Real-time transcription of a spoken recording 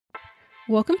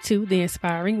Welcome to the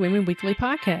Inspiring Women Weekly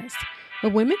podcast,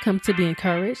 where women come to be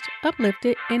encouraged,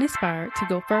 uplifted, and inspired to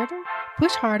go further,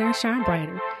 push harder, and shine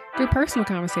brighter through personal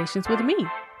conversations with me,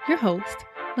 your host,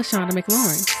 LaShonda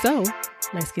McLaurin. So,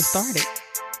 let's get started.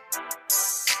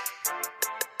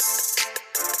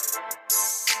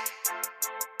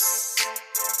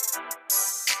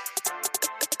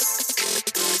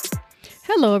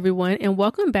 Hello, everyone, and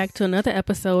welcome back to another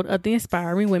episode of the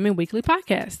Inspiring Women Weekly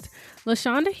podcast.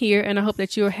 LaShonda here, and I hope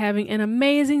that you are having an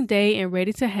amazing day and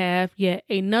ready to have yet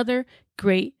another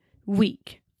great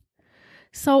week.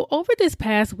 So over this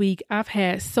past week, I've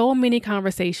had so many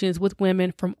conversations with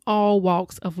women from all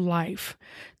walks of life.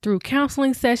 Through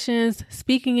counseling sessions,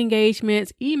 speaking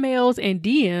engagements, emails, and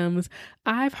DMs,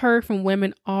 I've heard from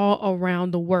women all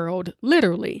around the world,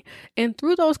 literally. And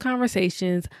through those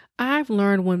conversations, I've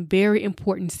learned one very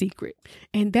important secret,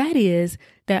 and that is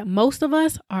that most of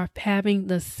us are having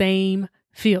the same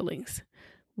feelings.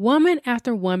 Woman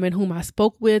after woman whom I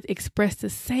spoke with expressed the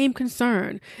same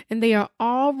concern, and they are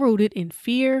all rooted in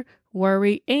fear,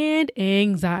 worry, and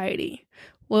anxiety.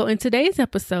 Well, in today's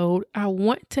episode, I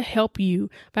want to help you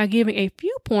by giving a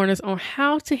few pointers on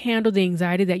how to handle the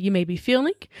anxiety that you may be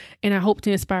feeling, and I hope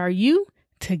to inspire you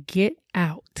to get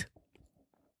out.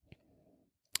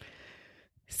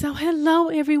 So hello,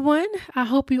 everyone. I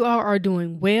hope you all are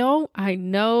doing well. I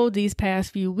know these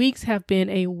past few weeks have been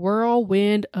a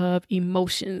whirlwind of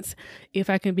emotions. If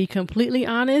I can be completely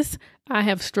honest, I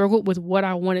have struggled with what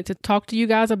I wanted to talk to you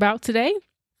guys about today.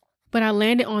 But I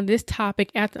landed on this topic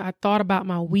after I thought about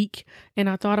my week and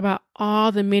I thought about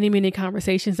all the many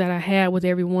conversations that I had with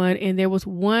everyone. And there was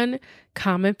one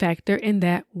common factor, and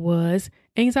that was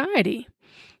anxiety.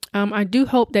 I do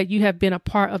hope that you have been a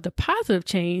part of the positive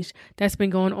change that's been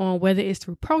going on, whether it's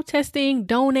through protesting,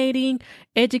 donating,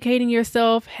 educating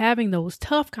yourself, having those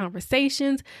tough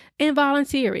conversations, and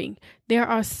volunteering. There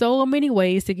are so many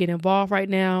ways to get involved right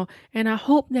now, and I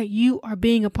hope that you are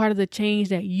being a part of the change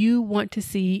that you want to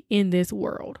see in this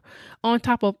world. On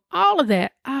top of all of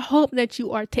that, I hope that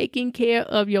you are taking care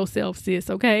of yourself, sis,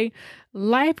 okay?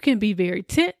 Life can be very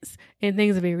tense and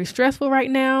things are very stressful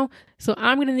right now. So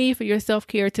I'm going to need for your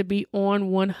self-care to be on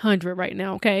 100 right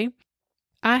now, okay?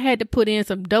 I had to put in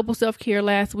some double self-care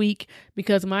last week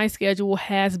because my schedule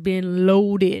has been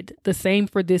loaded. The same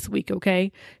for this week,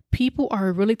 okay? People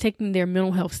are really taking their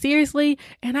mental health seriously,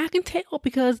 and I can tell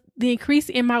because the increase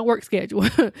in my work schedule.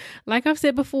 Like I've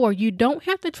said before, you don't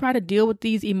have to try to deal with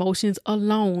these emotions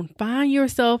alone. Find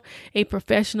yourself a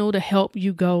professional to help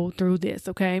you go through this,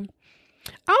 okay?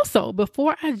 Also,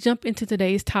 before I jump into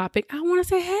today's topic, I want to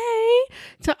say hey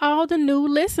to all the new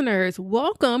listeners.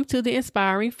 Welcome to the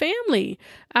Inspiring Family.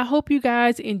 I hope you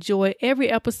guys enjoy every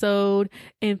episode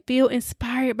and feel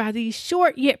inspired by these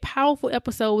short yet powerful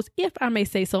episodes, if I may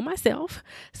say so myself.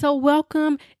 So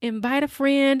welcome, invite a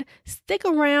friend, stick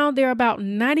around. There are about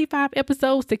 95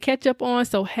 episodes to catch up on,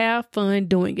 so have fun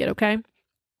doing it, okay?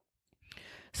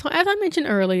 So as I mentioned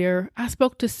earlier, I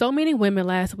spoke to so many women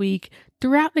last week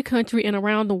throughout the country and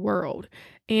around the world.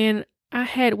 And I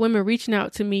had women reaching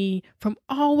out to me from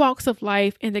all walks of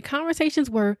life, and the conversations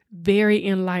were very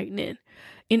enlightening.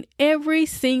 In every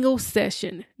single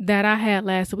session that I had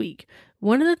last week,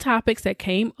 one of the topics that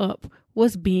came up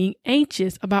was being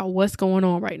anxious about what's going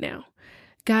on right now.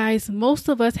 Guys, most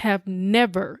of us have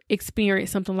never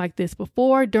experienced something like this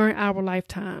before during our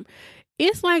lifetime.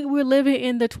 It's like we're living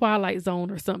in the Twilight Zone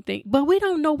or something, but we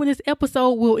don't know when this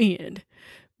episode will end.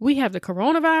 We have the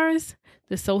coronavirus,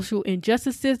 the social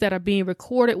injustices that are being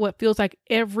recorded what feels like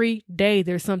every day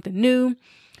there's something new,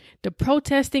 the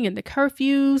protesting and the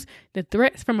curfews, the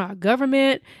threats from our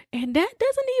government, and that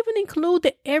doesn't even include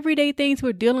the everyday things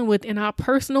we're dealing with in our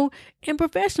personal and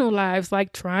professional lives,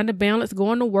 like trying to balance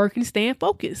going to work and staying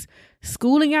focused,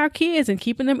 schooling our kids and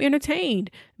keeping them entertained,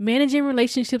 managing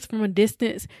relationships from a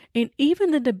distance, and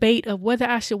even the debate of whether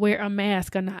I should wear a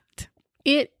mask or not.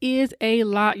 It is a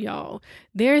lot, y'all.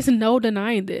 There is no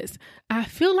denying this. I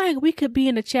feel like we could be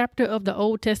in a chapter of the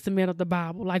Old Testament of the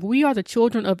Bible, like we are the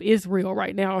children of Israel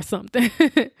right now or something.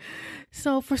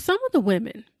 So for some of the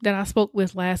women that I spoke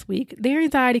with last week, their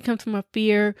anxiety comes from a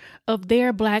fear of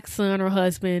their Black son or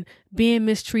husband being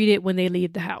mistreated when they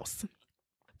leave the house.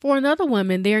 For another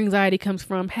woman, their anxiety comes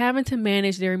from having to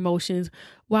manage their emotions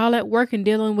while at work and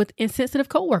dealing with insensitive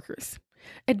coworkers.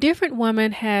 A different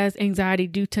woman has anxiety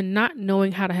due to not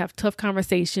knowing how to have tough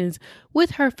conversations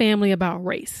with her family about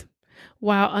race,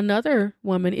 while another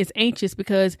woman is anxious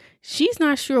because she's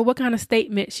not sure what kind of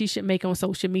statement she should make on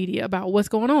social media about what's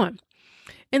going on.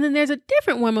 And then there's a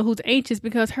different woman who's anxious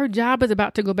because her job is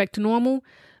about to go back to normal,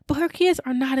 but her kids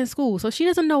are not in school, so she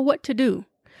doesn't know what to do.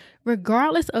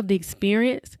 Regardless of the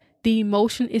experience, the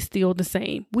emotion is still the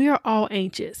same. We are all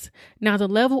anxious. Now, the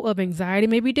level of anxiety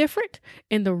may be different,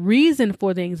 and the reason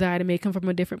for the anxiety may come from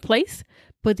a different place,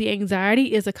 but the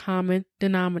anxiety is a common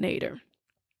denominator.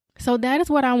 So that is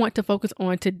what I want to focus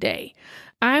on today.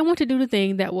 I want to do the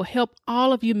thing that will help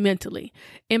all of you mentally.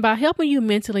 And by helping you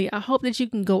mentally, I hope that you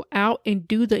can go out and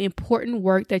do the important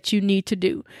work that you need to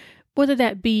do. Whether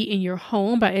that be in your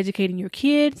home by educating your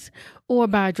kids, or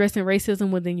by addressing racism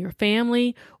within your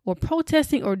family, or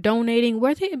protesting or donating,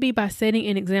 whether it be by setting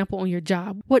an example on your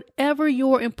job. Whatever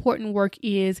your important work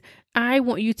is, I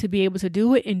want you to be able to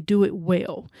do it and do it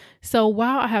well. So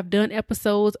while I have done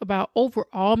episodes about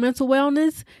overall mental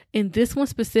wellness, in this one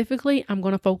specifically, I'm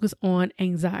going to focus on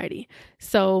anxiety.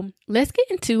 So let's get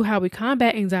into how we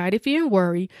combat anxiety, fear, and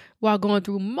worry while going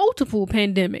through multiple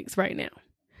pandemics right now.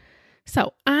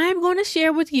 So I'm going to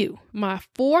share with you my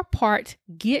 4-part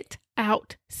get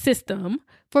out system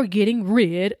for getting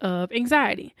rid of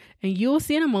anxiety. And you'll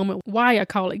see in a moment why I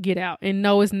call it get out. And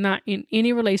no, it's not in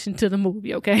any relation to the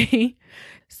movie, okay?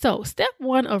 So step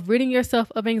 1 of ridding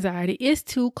yourself of anxiety is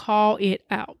to call it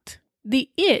out. The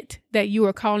it that you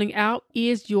are calling out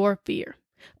is your fear.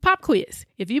 Pop quiz.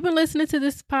 If you've been listening to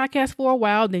this podcast for a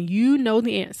while, then you know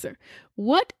the answer.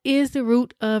 What is the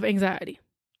root of anxiety?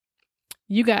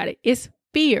 You got it. It's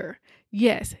fear.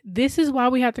 Yes, this is why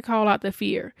we have to call out the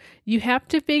fear. You have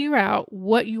to figure out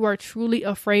what you are truly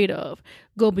afraid of.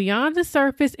 Go beyond the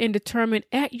surface and determine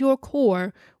at your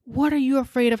core, what are you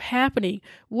afraid of happening?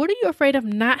 What are you afraid of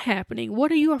not happening?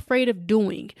 What are you afraid of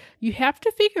doing? You have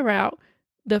to figure out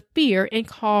the fear and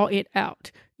call it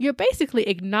out. You're basically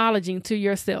acknowledging to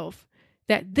yourself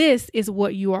that this is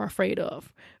what you are afraid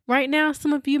of. Right now,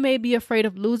 some of you may be afraid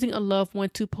of losing a loved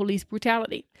one to police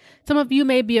brutality. Some of you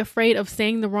may be afraid of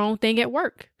saying the wrong thing at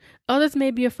work. Others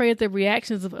may be afraid of the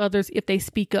reactions of others if they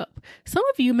speak up. Some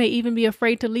of you may even be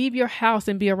afraid to leave your house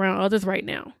and be around others right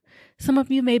now. Some of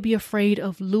you may be afraid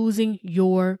of losing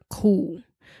your cool.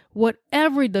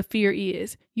 Whatever the fear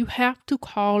is, you have to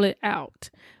call it out.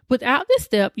 Without this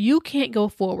step, you can't go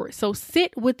forward. So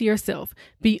sit with yourself,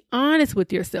 be honest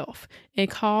with yourself, and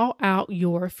call out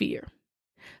your fear.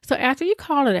 So after you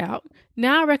call it out,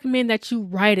 now I recommend that you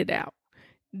write it out.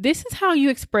 This is how you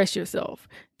express yourself.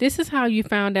 This is how you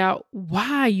found out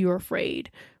why you're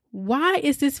afraid. Why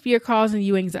is this fear causing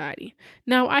you anxiety?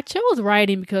 Now, I chose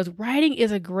writing because writing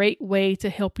is a great way to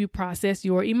help you process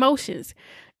your emotions.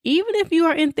 Even if you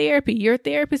are in therapy, your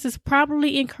therapist is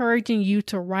probably encouraging you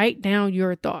to write down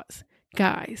your thoughts.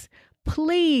 Guys,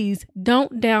 please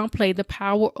don't downplay the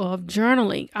power of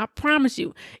journaling. I promise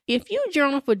you, if you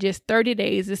journal for just 30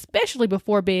 days, especially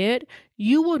before bed,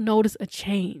 you will notice a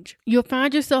change. You'll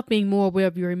find yourself being more aware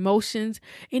of your emotions.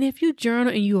 And if you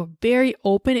journal and you are very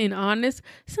open and honest,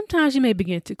 sometimes you may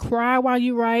begin to cry while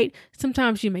you write.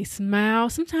 Sometimes you may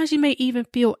smile. Sometimes you may even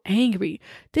feel angry.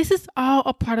 This is all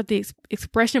a part of the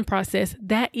expression process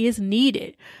that is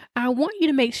needed. I want you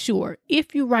to make sure,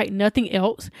 if you write nothing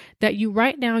else, that you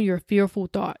write down your fearful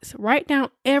thoughts. Write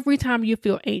down every time you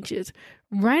feel anxious.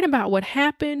 Write about what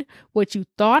happened, what you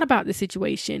thought about the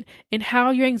situation, and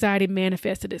how your anxiety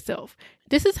manifested itself.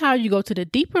 This is how you go to the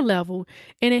deeper level,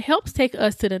 and it helps take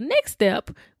us to the next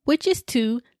step, which is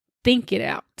to think it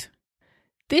out.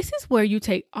 This is where you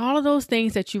take all of those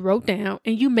things that you wrote down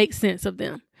and you make sense of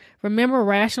them. Remember,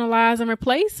 rationalize and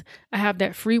replace? I have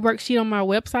that free worksheet on my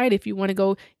website if you want to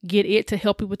go get it to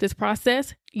help you with this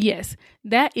process. Yes,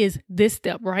 that is this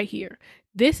step right here.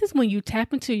 This is when you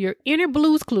tap into your inner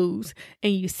Blue's Clues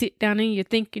and you sit down in your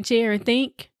thinking chair and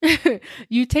think.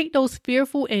 You take those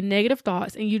fearful and negative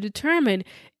thoughts and you determine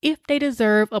if they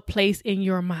deserve a place in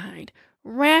your mind.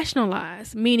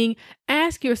 Rationalize, meaning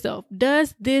ask yourself,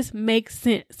 does this make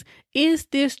sense? Is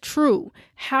this true?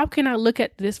 How can I look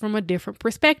at this from a different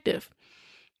perspective?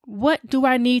 What do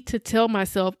I need to tell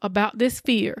myself about this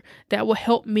fear that will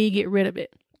help me get rid of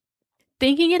it?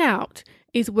 Thinking it out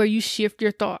is where you shift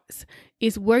your thoughts.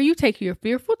 It's where you take your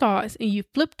fearful thoughts and you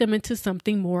flip them into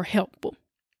something more helpful.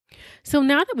 So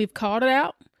now that we've called it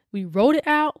out, we wrote it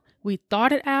out, we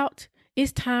thought it out,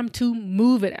 it's time to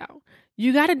move it out.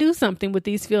 You got to do something with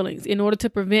these feelings in order to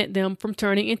prevent them from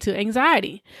turning into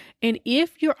anxiety. And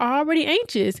if you're already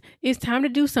anxious, it's time to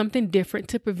do something different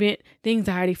to prevent the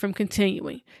anxiety from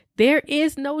continuing. There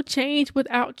is no change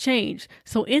without change.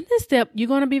 So in this step, you're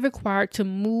going to be required to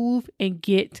move and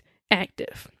get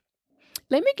active.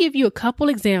 Let me give you a couple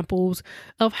examples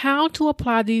of how to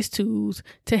apply these tools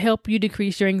to help you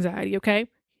decrease your anxiety, okay?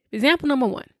 Example number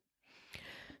 1.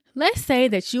 Let's say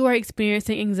that you are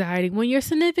experiencing anxiety when your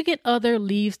significant other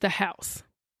leaves the house.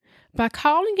 By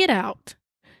calling it out,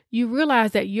 you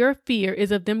realize that your fear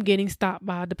is of them getting stopped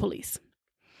by the police.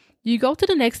 You go to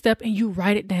the next step and you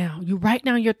write it down. You write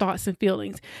down your thoughts and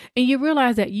feelings, and you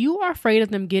realize that you are afraid of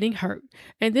them getting hurt.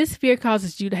 And this fear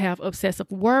causes you to have obsessive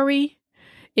worry.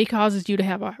 It causes you to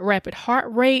have a rapid heart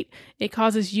rate. It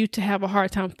causes you to have a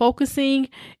hard time focusing,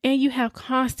 and you have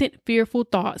constant fearful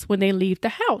thoughts when they leave the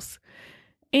house.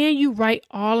 And you write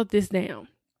all of this down.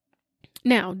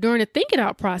 Now, during the think it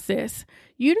out process,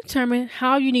 you determine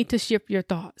how you need to shift your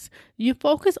thoughts. You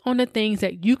focus on the things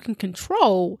that you can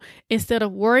control instead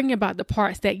of worrying about the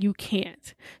parts that you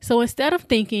can't. So instead of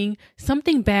thinking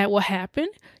something bad will happen,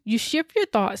 you shift your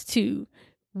thoughts to,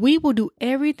 we will do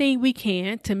everything we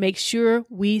can to make sure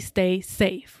we stay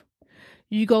safe.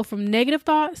 You go from negative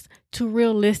thoughts to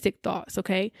realistic thoughts,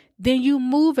 okay? Then you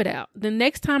move it out. The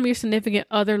next time your significant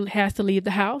other has to leave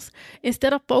the house,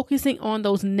 instead of focusing on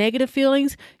those negative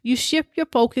feelings, you shift your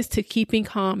focus to keeping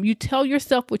calm. You tell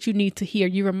yourself what you need to hear.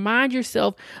 You remind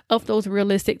yourself of those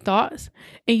realistic thoughts,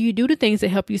 and you do the things that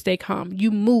help you stay calm.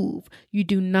 You move. You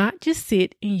do not just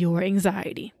sit in your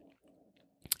anxiety.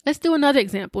 Let's do another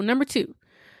example. Number 2.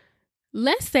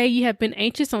 Let's say you have been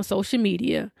anxious on social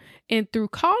media, and through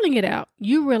calling it out,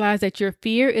 you realize that your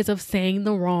fear is of saying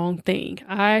the wrong thing.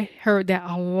 I heard that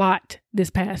a lot this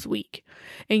past week.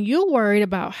 And you're worried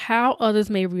about how others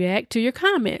may react to your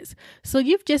comments. So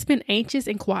you've just been anxious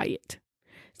and quiet.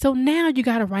 So now you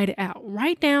got to write it out.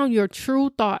 Write down your true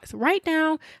thoughts. Write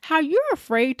down how you're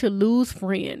afraid to lose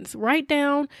friends. Write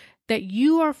down that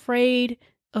you are afraid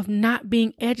of not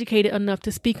being educated enough to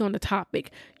speak on the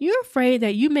topic. You're afraid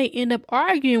that you may end up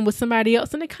arguing with somebody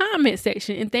else in the comment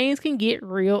section and things can get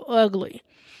real ugly.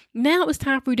 Now it's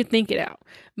time for you to think it out.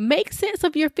 Make sense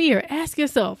of your fear. Ask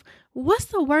yourself, what's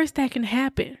the worst that can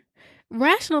happen?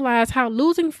 Rationalize how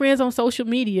losing friends on social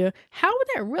media, how would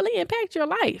that really impact your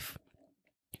life?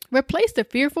 Replace the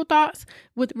fearful thoughts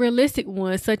with realistic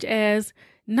ones, such as,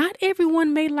 not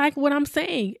everyone may like what I'm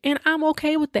saying, and I'm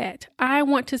okay with that. I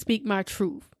want to speak my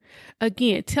truth.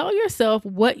 Again, tell yourself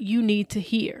what you need to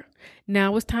hear.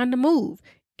 Now it's time to move.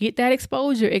 Get that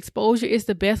exposure. Exposure is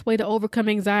the best way to overcome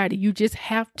anxiety. You just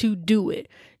have to do it.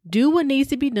 Do what needs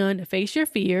to be done to face your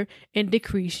fear and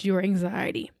decrease your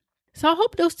anxiety. So I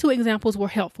hope those 2 examples were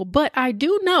helpful, but I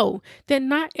do know that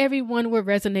not everyone will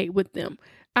resonate with them.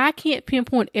 I can't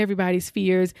pinpoint everybody's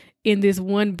fears in this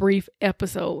one brief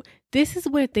episode. This is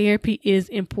where therapy is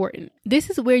important. This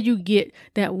is where you get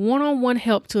that one-on-one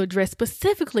help to address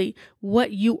specifically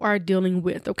what you are dealing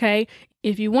with, okay?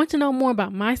 If you want to know more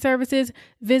about my services,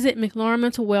 visit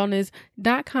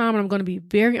McLaurinMentalWellness.com. I'm going to be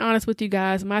very honest with you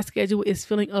guys. My schedule is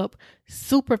filling up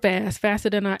super fast, faster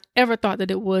than I ever thought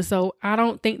that it was. So I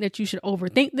don't think that you should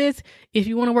overthink this. If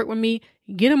you want to work with me,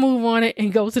 get a move on it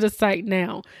and go to the site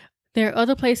now. There are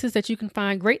other places that you can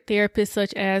find great therapists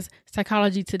such as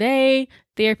Psychology Today,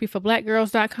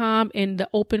 therapyforblackgirls.com, and the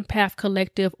Open Path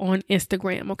Collective on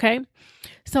Instagram, okay?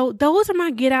 So those are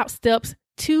my get out steps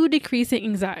to decreasing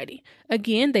anxiety.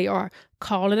 Again, they are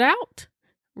call it out,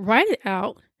 write it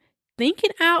out, think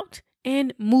it out,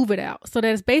 and move it out. So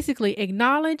that's basically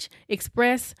acknowledge,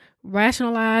 express,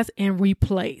 rationalize, and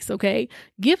replace, okay?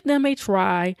 Give them a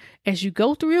try as you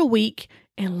go through your week,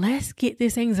 and let's get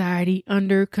this anxiety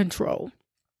under control.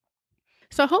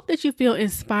 So I hope that you feel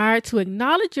inspired to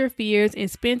acknowledge your fears and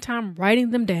spend time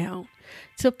writing them down,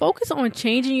 to focus on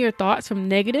changing your thoughts from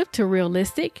negative to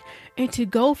realistic, and to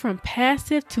go from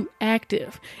passive to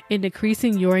active in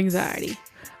decreasing your anxiety.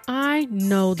 I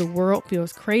know the world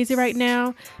feels crazy right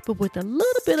now, but with a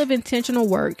little bit of intentional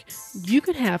work, you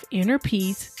can have inner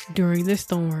peace during the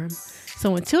storm.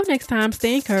 So until next time,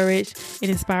 stay encouraged and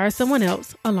inspire someone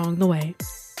else along the way.